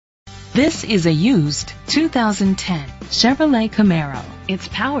This is a used 2010 Chevrolet Camaro. It's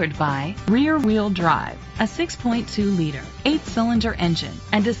powered by rear-wheel drive, a 6.2-liter, 8-cylinder engine,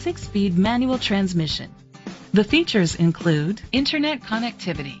 and a 6-speed manual transmission. The features include internet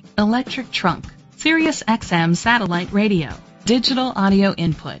connectivity, electric trunk, Sirius XM satellite radio, digital audio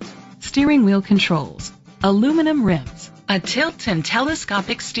input, steering wheel controls, aluminum rims, a tilt and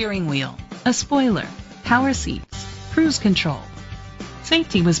telescopic steering wheel, a spoiler, power seats, cruise control.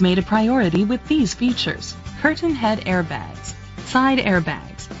 Safety was made a priority with these features: curtain head airbags, side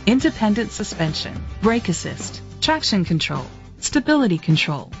airbags, independent suspension, brake assist, traction control, stability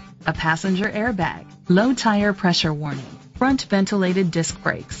control, a passenger airbag, low tire pressure warning, front ventilated disc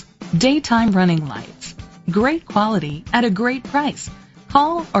brakes, daytime running lights. Great quality at a great price.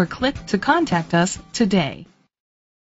 Call or click to contact us today.